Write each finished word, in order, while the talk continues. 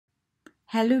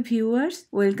Hello viewers,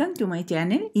 welcome to my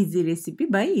channel easy recipe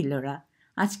by Ellora.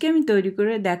 আজকে আমি তৈরি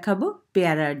করে দেখাবো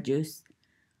পেয়ারার জুস।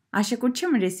 আশা করছি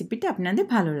আমার রেসিপিটা আপনাদের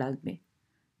ভালো লাগবে।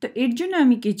 তো এর জন্য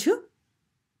আমি কিছু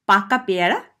পাকা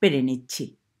পেয়ারা পেরে নিচ্ছি।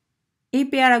 এই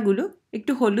পেয়ারাগুলো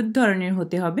একটু হলুদ ধরনের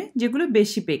হতে হবে, যেগুলো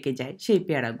বেশি পেকে যায় সেই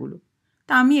পেয়ারাগুলো।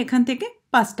 তো আমি এখান থেকে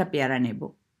 5টা পেয়ারা নেব।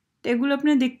 তো এগুলো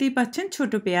আপনারা দেখতেই পাচ্ছেন,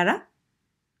 ছোট পেয়ারা।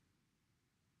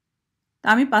 তো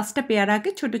আমি 5টা পেয়ারাকে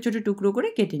ছোট ছোট টুকরো করে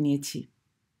কেটে নিয়েছি।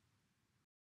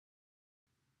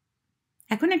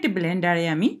 এখন একটা ব্লেন্ডারে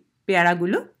আমি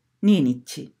পেয়ারাগুলো নিয়ে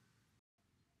নিচ্ছি।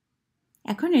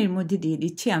 এখন এর মধ্যে দিয়ে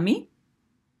দিচ্ছি আমি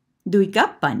 2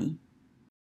 কাপ পানি।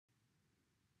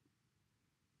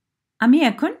 আমি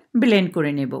এখন ব্লেন্ড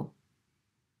করে নেব।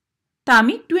 তা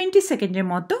আমি 20 সেকেন্ডের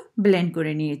মতো ব্লেন্ড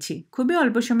করে নিয়েছি। খুবই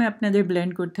অল্প সময় আপনাদের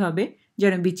ব্লেন্ড করতে হবে,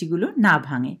 যেন বিচিগুলো না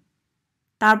ভাঙে।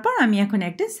 তারপর আমি এখন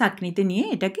একটা ছাঁকনিতে নিয়ে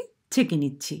এটাকে ছেঁকে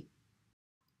নিচ্ছি।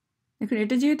 এখন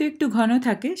এটা যেহেতু একটু ঘন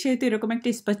থাকে, সেহেতু এরকম একটা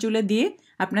স্প্যাচুলা দিয়ে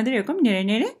আপনাদের এরকম নেড়ে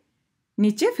নেড়ে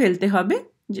নিচে ফেলতে হবে,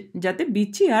 যাতে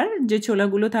বিচি আর যে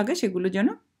ছোলাগুলো থাকে সেগুলো যেন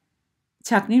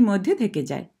ছাঁকনির মধ্যে থেকে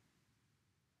যায়।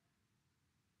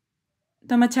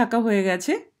 তো আমার ছাঁকা হয়ে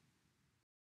গেছে।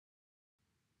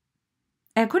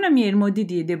 এখন আমি এর মধ্যে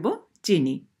দিয়ে দেব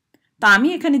চিনি। তা আমি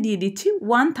এখানে দিয়ে দিচ্ছি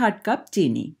 1/3 কাপ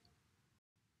চিনি।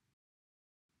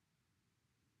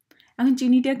 এখন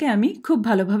চিনিটাকে আমি খুব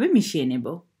ভালোভাবে মিশিয়ে নেব।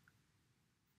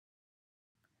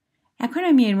 এখন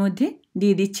আমি এর মধ্যে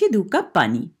দিয়ে দিচ্ছি 2 কাপ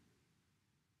পানি।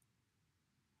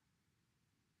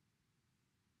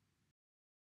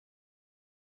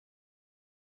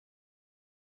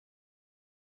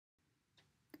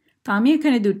 তো আমি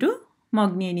এখানে দুটো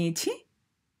মগ নিয়ে নিয়েছি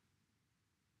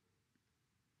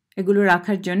এগুলো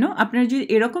রাখার জন্য। আপনারা যদি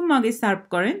এরকম মগে সার্ভ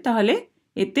করেন তাহলে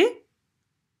এতে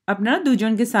আপনারা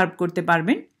দুজনকে সার্ভ করতে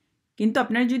পারবেন, কিন্তু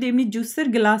আপনারা যদি এমনি জুসের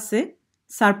গ্লাসে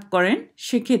সার্ভ করেন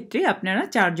সেক্ষেত্রে আপনারা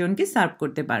 4 জনকে সার্ভ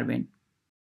করতে পারবেন।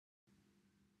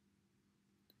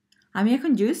 আমি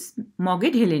এখন জুস মগে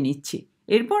ঢেলে নিচ্ছি।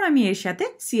 এরপর আমি এর সাথে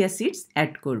চিয়া সিডস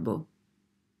অ্যাড করব।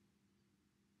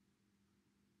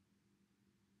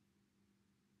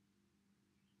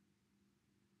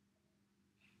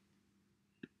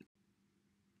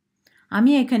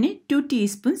 আমি এখানে 2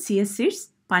 টিস্পুন চিয়া সিডস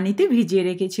পানিতে ভিজিয়ে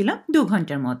রেখেছিলাম 2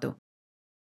 ঘন্টার মতো।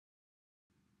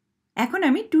 এখন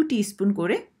আমি 2 টিস্পুন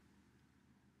করে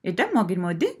এটা মগের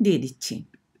মধ্যে দিয়ে দিচ্ছি।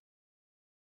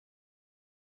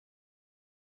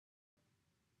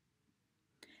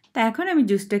 তা এখন আমি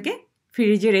জুসটাকে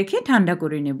ফ্রিজে রেখে ঠান্ডা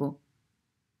করে নেব।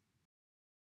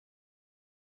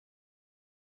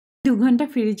 2 ঘন্টা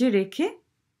ফ্রিজে রেখে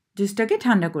জুসটাকে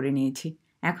ঠান্ডা করে নিয়েছি।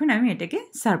 এখন আমি এটাকে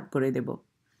সার্ভ করে দেব।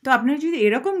 তো আপনারা যদি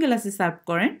এরকম গ্লাসে সার্ভ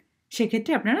করেন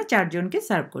সেক্ষেত্রে আপনারা 4 জনকে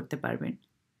সার্ভ করতে পারবেন।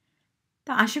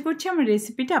 তো আশা করছি আমার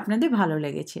রেসিপিটা আপনাদের ভালো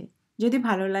লেগেছে। যদি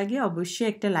ভালো লাগে অবশ্যই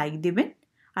একটা লাইক দেবেন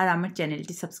আর আমার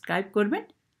চ্যানেলটি সাবস্ক্রাইব করবেন,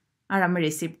 আর আমার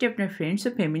রেসিপিটি আপনার ফ্রেন্ডস ও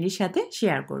ফ্যামিলির সাথে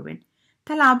শেয়ার করবেন।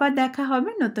 তাহলে আবার দেখা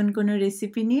হবে নতুন কোনো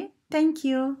রেসিপি নিয়ে। Thank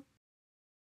you.